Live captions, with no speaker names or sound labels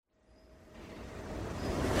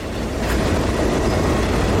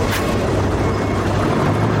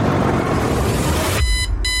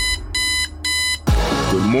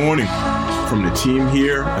morning from the team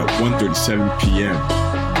here at 1:37 p.m.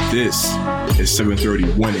 This is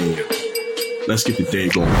 7:31 a.m. Let's get the day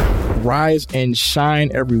going. Rise and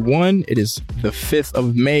shine, everyone. It is the 5th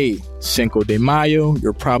of May, Cinco de Mayo.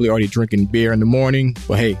 You're probably already drinking beer in the morning,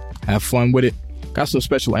 but hey, have fun with it. Got some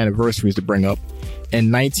special anniversaries to bring up.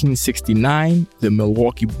 In 1969, the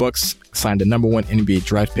Milwaukee Bucks signed the number 1 NBA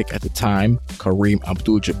draft pick at the time, Kareem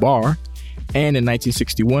Abdul-Jabbar. And in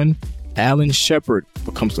 1961, Alan Shepard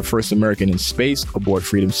becomes the first American in space aboard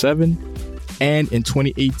Freedom 7. And in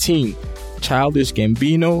 2018, Childish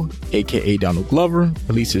Gambino, aka Donald Glover,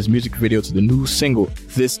 released his music video to the new single,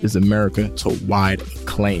 This Is America, to wide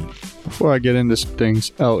acclaim. Before I get into some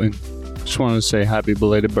things, Elton, just wanted to say happy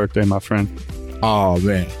belated birthday, my friend. Oh,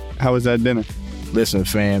 man. How was that dinner? Listen,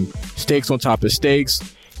 fam, steaks on top of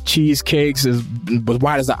steaks, cheesecakes as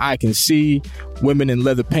wide as the eye can see, women in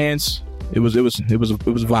leather pants. It was a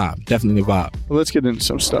vibe, definitely a vibe. Well, let's get into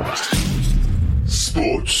some stuff.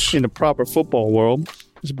 Sports. In the proper football world,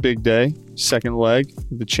 it's a big day, second leg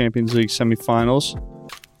of the Champions League semifinals.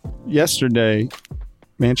 Yesterday,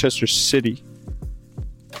 Manchester City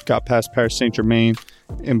got past Paris Saint-Germain.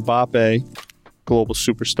 Mbappe, global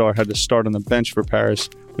superstar, had to start on the bench for Paris,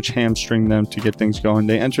 which hamstringed them to get things going.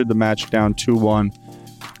 They entered the match down 2-1.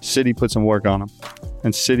 City put some work on them,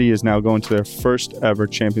 and City is now going to their first ever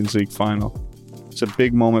Champions League final. It's a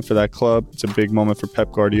big moment for that club. It's a big moment for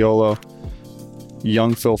Pep Guardiola.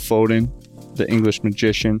 Young Phil Foden, the English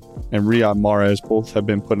magician, and Riyad Mahrez both have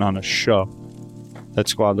been putting on a show. That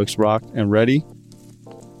squad looks rocked and ready,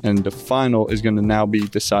 and the final is going to now be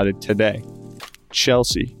decided today.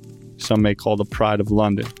 Chelsea, some may call the pride of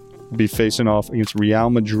London, will be facing off against Real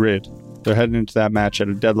Madrid. They're heading into that match at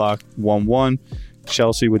a deadlock 1-1.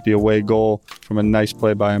 Chelsea with the away goal from a nice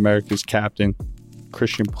play by America's captain,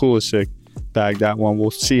 Christian Pulisic, bagged that one.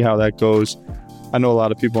 We'll see how that goes. I know a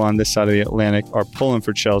lot of people on this side of the Atlantic are pulling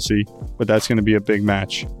for Chelsea, but that's going to be a big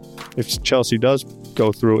match. If Chelsea does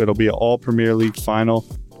go through, it'll be an all-Premier League final.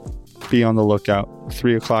 Be on the lookout.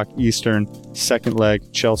 3 o'clock Eastern, second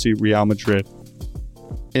leg, Chelsea, Real Madrid.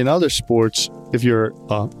 In other sports, if you're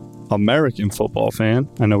an American football fan,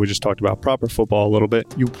 I know we just talked about proper football a little bit,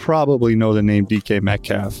 you probably know the name DK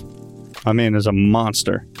Metcalf. My man is a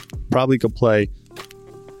monster. Probably could play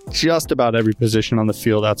just about every position on the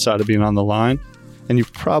field outside of being on the line. And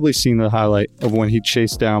you've probably seen the highlight of when he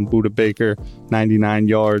chased down Buda Baker, 99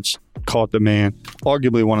 yards, caught the man.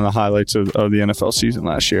 Arguably one of the highlights of the NFL season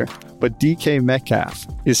last year. But DK Metcalf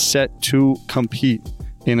is set to compete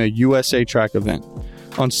in a USA track event.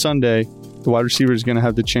 On Sunday, the wide receiver is going to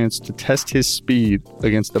have the chance to test his speed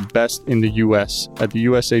against the best in the U.S. at the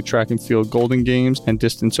USA Track and Field Golden Games and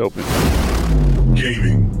Distance Open.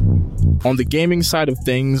 Gaming. On the gaming side of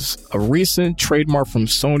things, a recent trademark from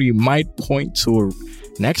Sony might point to an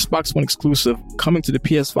Xbox One exclusive coming to the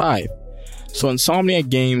PS5. So Insomniac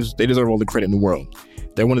Games, they deserve all the credit in the world.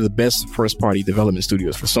 They're one of the best first-party development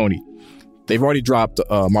studios for Sony. They've already dropped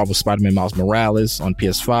Marvel Spider-Man Miles Morales on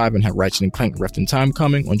PS5 and have Ratchet & Clank Rift in Time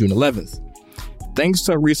coming on June 11th. Thanks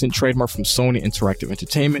to a recent trademark from Sony Interactive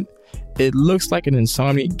Entertainment, it looks like an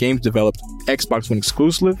Insomniac Games developed Xbox One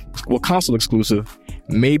exclusive, console exclusive,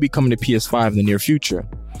 may be coming to PS5 in the near future.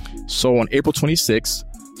 So on April 26th,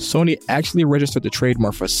 Sony actually registered the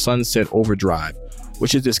trademark for Sunset Overdrive,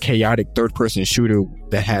 which is this chaotic third-person shooter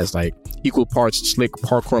that has like equal parts slick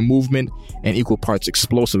parkour movement and equal parts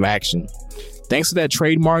explosive action. Thanks to that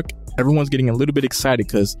trademark, everyone's getting a little bit excited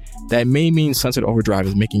because that may mean Sunset Overdrive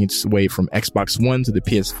is making its way from Xbox One to the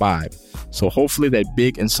PS5. So hopefully that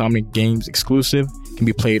big Insomniac Games exclusive can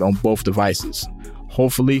be played on both devices.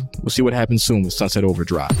 Hopefully, we'll see what happens soon with Sunset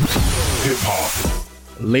Overdrive.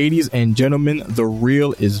 Hip-hop. Ladies and gentlemen, The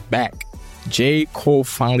Real is back. J. Cole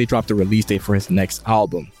finally dropped the release date for his next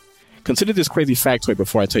album. Consider this crazy factoid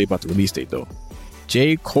before I tell you about the release date though.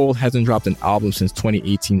 J. Cole hasn't dropped an album since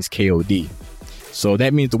 2018's KOD. So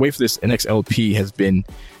that means the wait for this next LP has been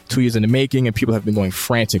 2 years in the making and people have been going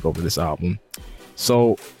frantic over this album.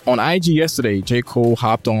 So on IG yesterday, J. Cole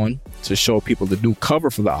hopped on to show people the new cover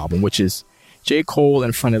for the album, which is J. Cole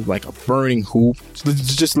in front of like a burning hoop.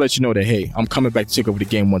 Just to let you know that, hey, I'm coming back to take over the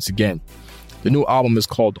game once again. The new album is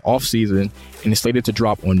called Off Season and is slated to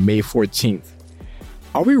drop on May 14th.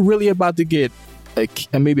 Are we really about to get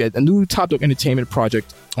maybe a new Top Dog Entertainment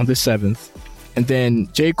project on the 7th? And then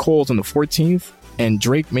J. Cole's on the 14th? And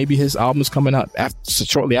Drake, maybe his album is coming out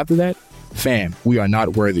shortly after that? Fam, we are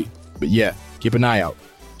not worthy. But yeah, keep an eye out.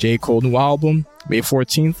 J. Cole new album, May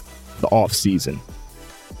 14th, the Off Season.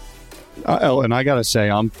 And I gotta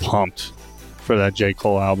say, I'm pumped for that J.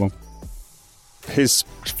 Cole album. His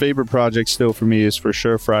favorite project still for me is for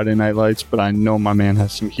sure Friday Night Lights, but I know my man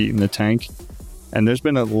has some heat in the tank. And there's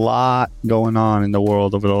been a lot going on in the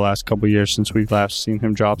world over the last couple of years since we've last seen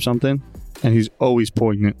him drop something. And he's always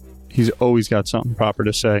poignant. He's always got something proper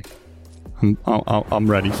to say.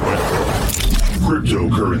 I'm ready for it.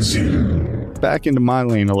 Cryptocurrency. Back into my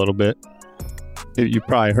lane a little bit. You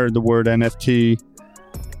probably heard the word NFT.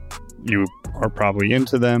 You are probably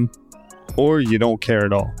into them, or you don't care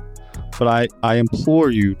at all. But I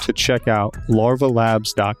implore you to check out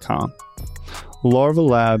larvalabs.com. Larva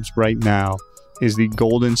Labs right now is the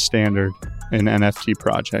golden standard in NFT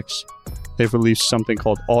projects. They've released something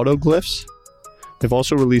called Autoglyphs. They've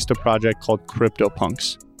also released a project called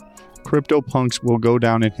CryptoPunks. CryptoPunks will go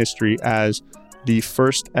down in history as the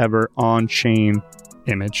first ever on-chain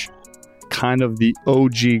image, kind of the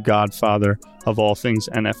OG godfather of all things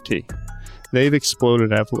NFT. They've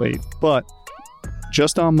exploded of late, but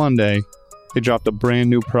just on Monday, they dropped a brand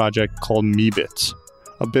new project called Meebits,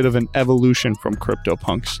 a bit of an evolution from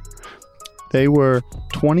CryptoPunks. They were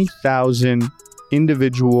 20,000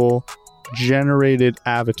 individual generated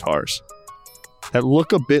avatars that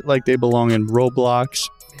look a bit like they belong in Roblox,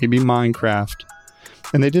 maybe Minecraft.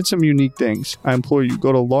 And they did some unique things. I implore you,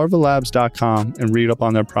 go to larvalabs.com and read up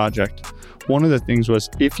on their project. One of the things was,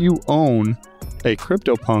 if you own a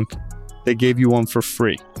CryptoPunk, they gave you one for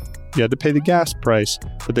free. You had to pay the gas price,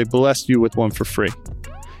 but they blessed you with one for free.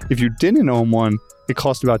 If you didn't own one, it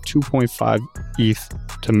cost about 2.5 ETH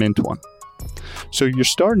to mint one. So you're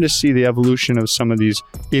starting to see the evolution of some of these.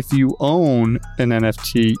 If you own an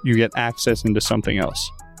NFT, you get access into something else.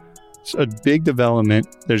 It's a big development.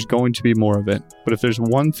 There's going to be more of it. But if there's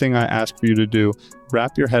one thing I ask for you to do,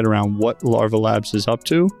 wrap your head around what Larva Labs is up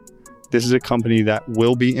to. This is a company that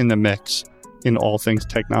will be in the mix in all things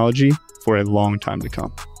technology for a long time to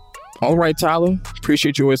come. All right, Tyler.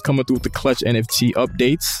 Appreciate you always coming through with the clutch NFT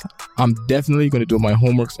updates. I'm definitely going to do my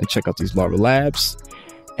homeworks and check out these Larva Labs.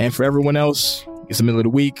 And for everyone else, it's the middle of the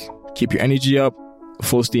week. Keep your energy up.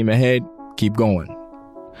 Full steam ahead. Keep going.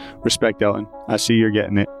 Respect, Ellen. I see you're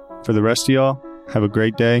getting it. For the rest of y'all, have a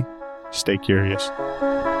great day. Stay curious.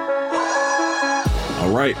 All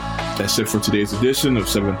right. That's it for today's edition of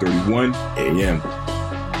 7:31 a.m.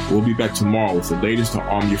 We'll be back tomorrow with the latest to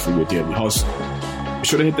arm you for your daily hustle. Be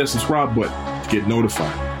sure to hit that subscribe button to get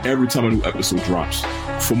notified every time a new episode drops.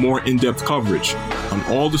 For more in-depth coverage on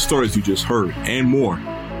all the stories you just heard and more,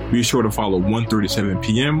 be sure to follow 137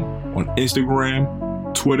 p.m. on Instagram,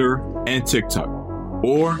 Twitter, and TikTok,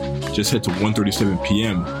 or just head to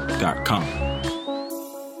 137pm.com.